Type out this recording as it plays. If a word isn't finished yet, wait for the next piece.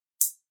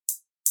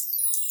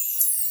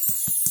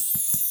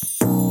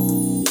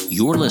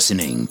You're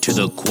listening to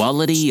the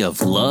Quality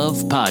of Love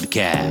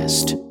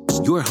podcast,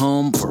 your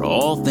home for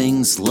all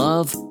things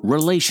love,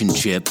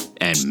 relationship,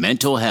 and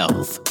mental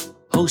health.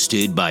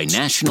 Hosted by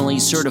nationally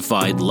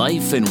certified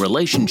life and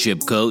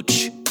relationship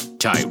coach,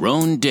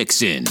 Tyrone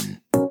Dixon.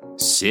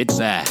 Sit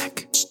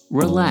back,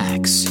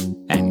 relax,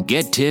 and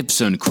get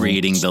tips on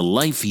creating the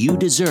life you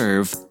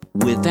deserve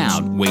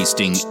without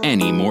wasting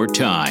any more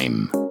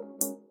time.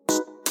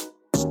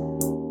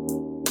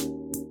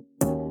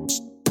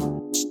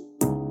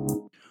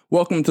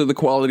 Welcome to the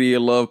Quality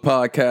of Love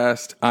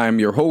podcast. I am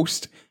your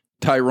host,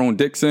 Tyrone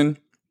Dixon,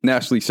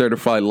 nationally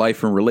certified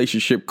life and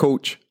relationship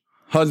coach,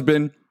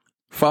 husband,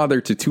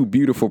 father to two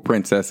beautiful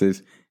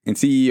princesses, and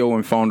CEO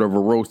and founder of A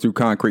Rose Through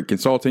Concrete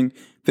Consulting.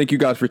 Thank you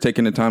guys for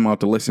taking the time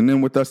out to listen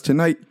in with us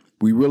tonight.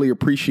 We really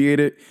appreciate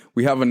it.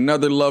 We have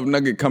another love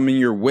nugget coming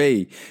your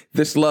way.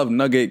 This love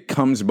nugget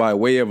comes by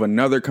way of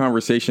another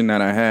conversation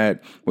that I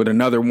had with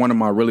another one of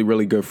my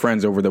really good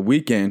friends over the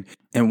weekend.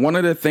 And one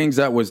of the things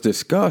that was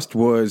discussed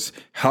was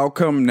how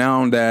come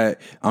now that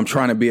I'm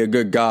trying to be a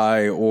good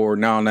guy, or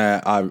now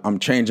that I'm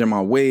changing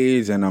my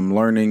ways and I'm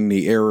learning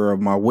the error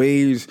of my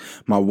ways,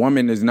 my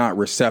woman is not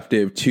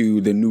receptive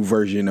to the new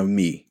version of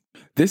me.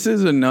 This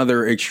is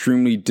another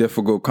extremely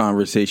difficult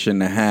conversation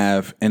to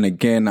have. And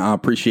again, I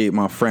appreciate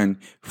my friend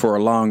for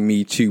allowing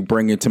me to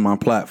bring it to my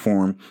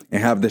platform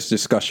and have this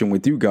discussion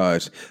with you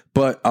guys.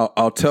 But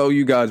I'll tell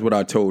you guys what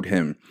I told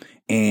him.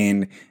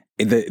 And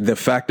the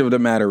fact of the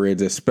matter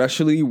is,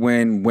 especially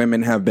when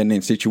women have been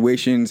in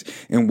situations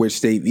in which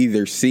they've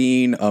either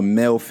seen a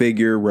male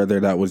figure, whether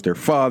that was their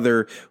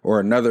father or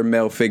another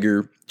male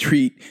figure,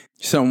 treat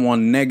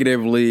someone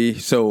negatively.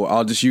 So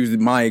I'll just use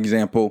my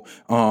example.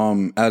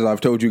 As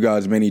I've told you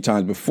guys many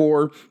times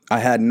before, I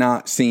had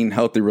not seen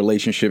healthy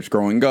relationships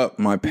growing up.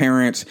 My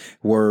parents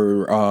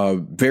were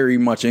very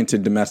much into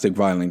domestic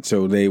violence.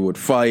 So they would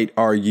fight,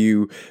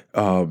 argue,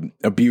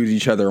 abuse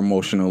each other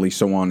emotionally,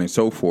 so on and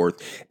so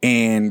forth.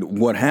 And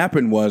what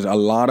happened was a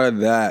lot of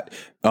that,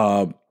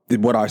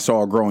 what I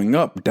saw growing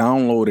up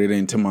downloaded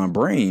into my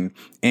brain.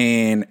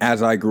 And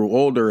as I grew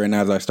older and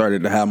as I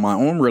started to have my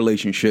own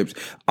relationships,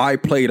 I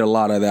played a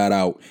lot of that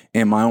out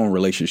in my own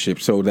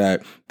relationships. So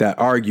that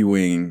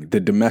arguing, the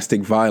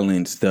domestic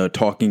violence, the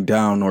talking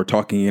down or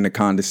talking in a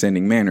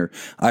condescending manner,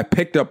 I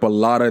picked up a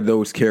lot of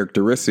those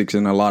characteristics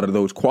and a lot of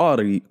those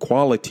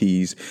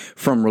qualities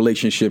from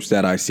relationships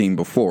that I've seen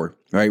before,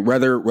 right?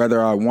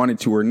 Whether I wanted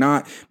to or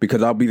not,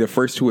 because I'll be the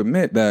first to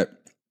admit that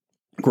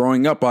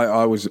growing up,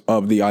 I was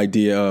of the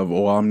idea of,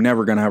 I'm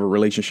never going to have a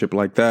relationship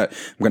like that.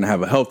 I'm going to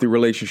have a healthy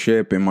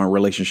relationship and my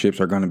relationships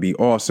are going to be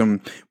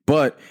awesome.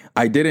 But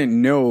I didn't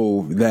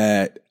know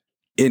that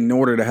in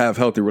order to have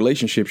healthy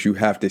relationships, you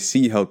have to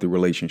see healthy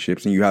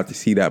relationships and you have to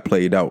see that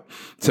played out.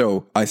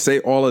 So I say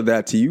all of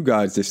that to you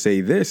guys to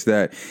say this,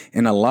 that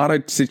in a lot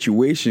of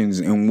situations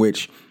in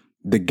which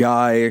the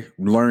guy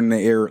learn the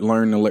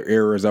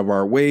errors of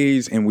our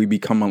ways and we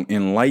become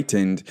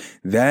enlightened,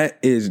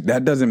 that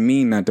doesn't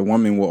mean that the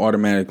woman will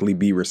automatically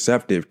be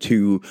receptive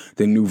to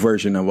the new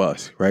version of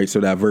us, right?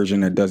 So that version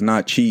that does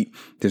not cheat,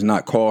 does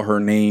not call her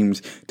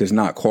names, does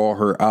not call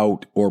her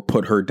out or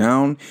put her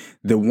down.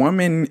 The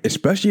woman,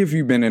 especially if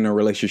you've been in a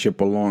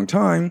relationship a long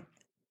time,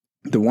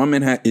 the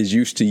woman is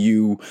used to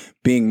you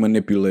being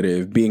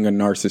manipulative, being a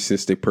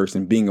narcissistic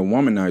person, being a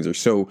womanizer.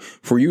 So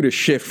for you to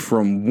shift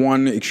from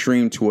one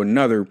extreme to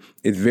another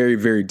is very,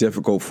 very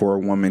difficult for a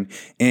woman.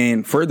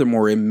 And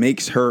furthermore, it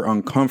makes her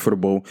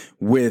uncomfortable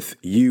with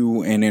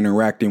you and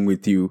interacting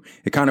with you.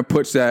 It kind of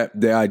puts the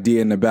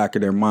idea in the back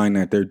of their mind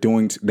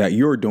that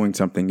you're doing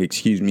something,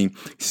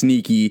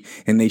 sneaky,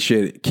 and they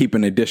should keep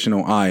an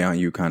additional eye on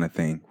you kind of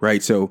thing,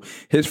 right? So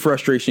his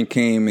frustration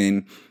came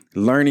in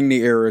learning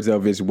the errors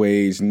of his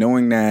ways,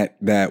 knowing that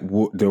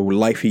the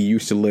life he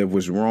used to live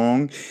was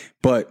wrong,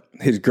 but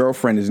his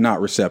girlfriend is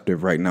not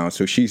receptive right now.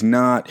 So she's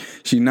not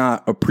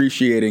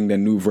appreciating the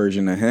new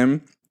version of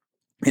him.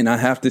 And I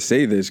have to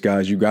say this,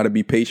 guys, you got to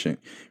be patient,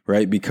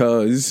 right?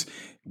 Because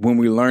when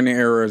we learn the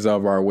errors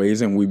of our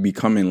ways and we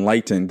become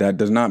enlightened, that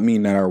does not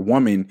mean that our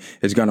woman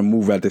is going to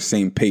move at the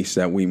same pace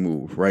that we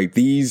move, right?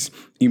 These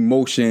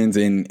emotions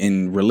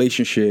in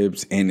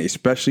relationships, and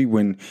especially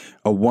when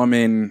a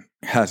woman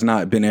has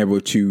not been able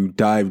to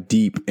dive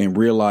deep and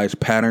realize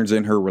patterns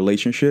in her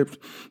relationships,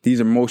 these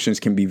emotions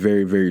can be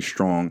very, very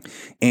strong.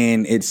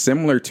 And it's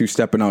similar to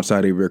stepping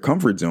outside of your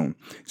comfort zone.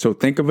 So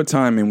think of a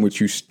time in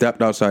which you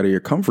stepped outside of your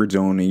comfort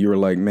zone and you were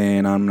like,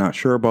 man, I'm not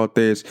sure about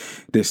this.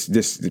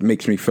 This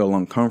makes me feel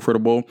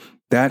uncomfortable.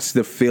 That's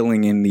the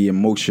feeling and the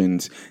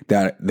emotions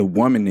that the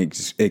woman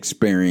is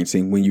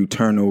experiencing when you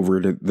turn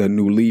over the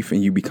new leaf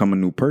and you become a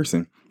new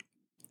person.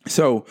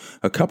 So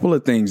a couple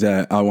of things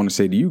that I want to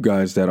say to you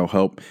guys that'll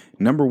help.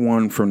 Number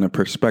one, from the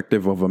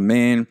perspective of a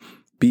man,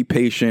 be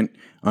patient.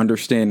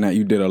 Understand that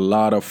you did a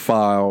lot of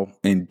foul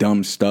and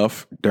dumb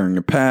stuff during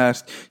the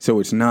past. So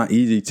it's not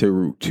easy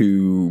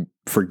to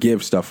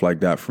forgive stuff like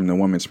that from the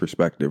woman's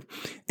perspective.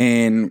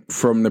 And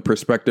from the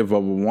perspective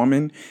of a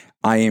woman,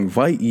 I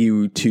invite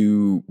you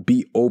to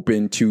be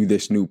open to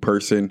this new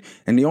person.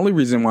 And the only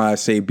reason why I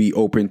say be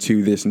open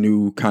to this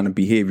new kind of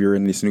behavior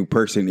and this new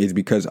person is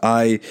because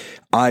I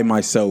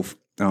myself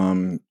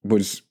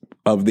was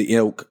of the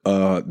ilk,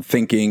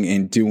 thinking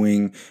and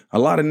doing a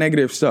lot of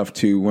negative stuff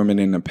to women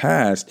in the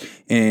past.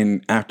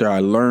 And after I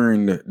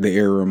learned the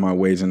error of my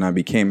ways and I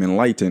became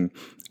enlightened,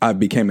 I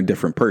became a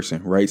different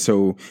person, right?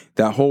 So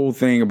that whole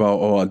thing about,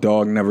 a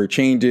dog never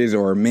changes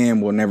or a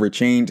man will never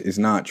change is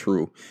not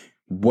true.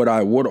 What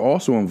I would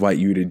also invite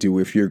you to do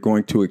if you're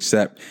going to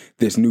accept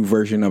this new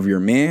version of your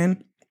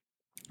man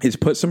is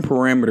put some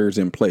parameters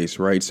in place,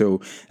 right?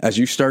 So as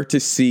you start to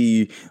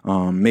see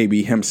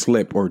maybe him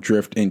slip or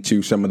drift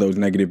into some of those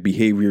negative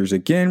behaviors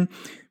again,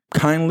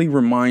 kindly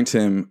remind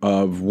him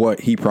of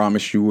what he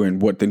promised you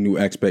and what the new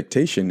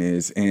expectation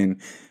is. And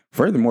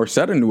furthermore,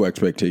 set a new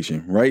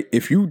expectation, right?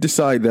 If you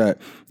decide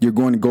that you're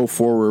going to go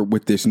forward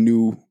with this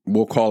new,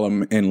 we'll call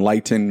him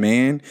enlightened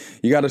man,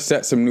 you got to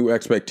set some new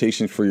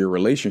expectations for your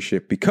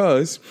relationship,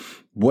 because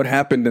what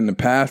happened in the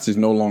past is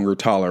no longer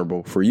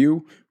tolerable for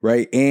you,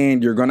 right?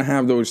 And you're going to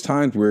have those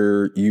times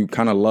where you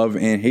kind of love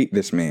and hate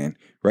this man,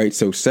 right?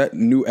 So set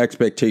new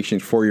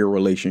expectations for your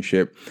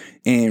relationship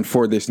and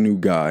for this new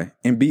guy,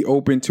 and be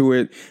open to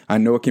it. I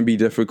know it can be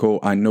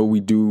difficult. I know we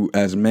do,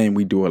 as men,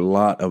 we do a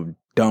lot of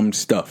dumb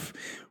stuff,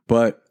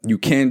 but you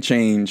can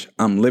change.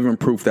 I'm living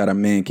proof that a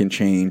man can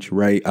change,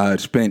 right? I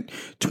spent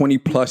 20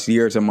 plus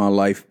years of my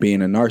life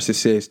being a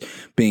narcissist,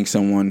 being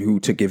someone who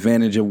took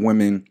advantage of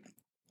women.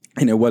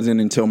 And it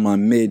wasn't until my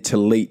mid to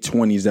late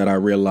 20s that I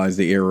realized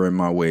the error in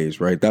my ways,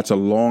 right? That's a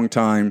long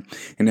time.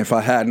 And if I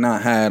had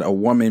not had a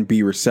woman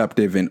be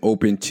receptive and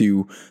open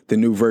to the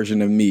new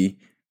version of me,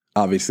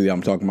 obviously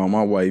I'm talking about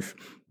my wife,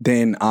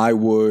 then I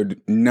would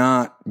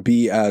not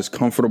be as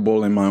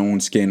comfortable in my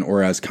own skin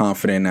or as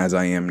confident as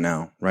I am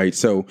now, right?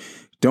 So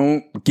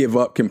don't give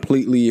up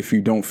completely if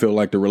you don't feel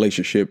like the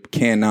relationship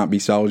cannot be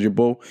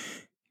salvageable.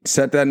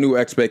 Set that new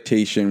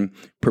expectation,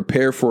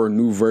 prepare for a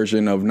new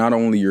version of not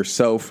only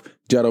yourself,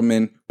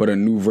 gentlemen, but a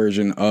new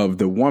version of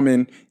the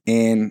woman,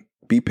 and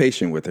be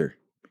patient with her.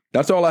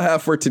 That's all I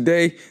have for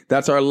today.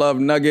 That's our love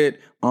nugget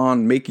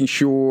on making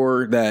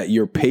sure that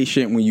you're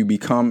patient when you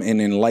become an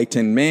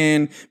enlightened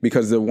man,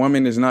 because the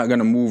woman is not going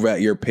to move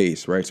at your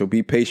pace, right? So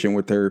be patient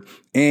with her,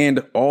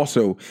 and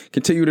also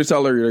continue to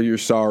tell her you're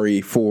sorry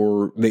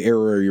for the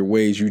error of your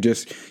ways. You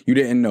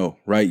didn't know,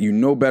 right? You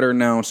know better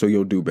now, so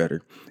you'll do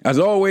better. As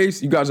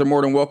always, you guys are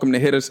more than welcome to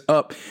hit us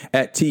up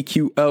at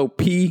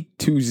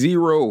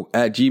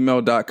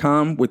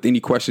tqlp20@gmail.com with any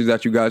questions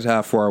that you guys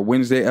have for our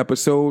Wednesday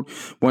episode.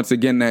 Once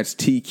again, that's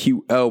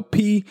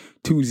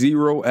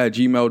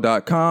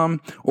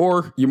tqlp20@gmail.com,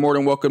 or you're more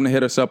than welcome to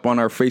hit us up on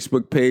our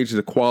Facebook page,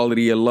 The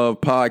Quality of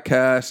Love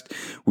Podcast.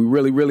 We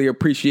really, really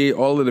appreciate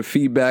all of the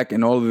feedback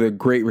and all of the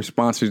great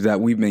responses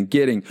that we've been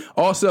getting.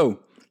 Also,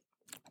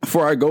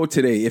 before I go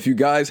today, if you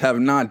guys have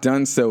not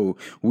done so,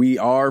 we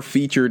are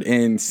featured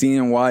in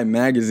CNY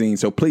magazine,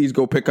 so please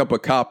go pick up a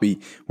copy.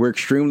 We're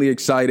extremely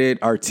excited.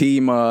 Our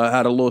team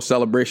had a little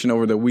celebration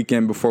over the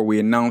weekend before we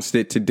announced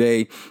it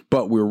today,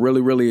 but we're really,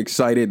 really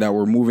excited that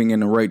we're moving in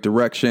the right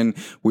direction.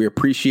 We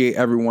appreciate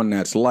everyone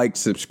that's liked,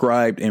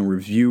 subscribed, and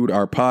reviewed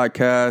our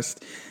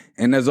podcast.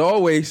 And as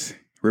always,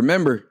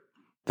 remember,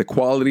 the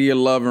quality of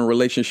love and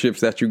relationships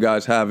that you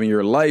guys have in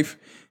your life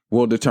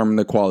will determine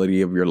the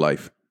quality of your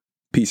life.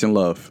 Peace and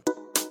love.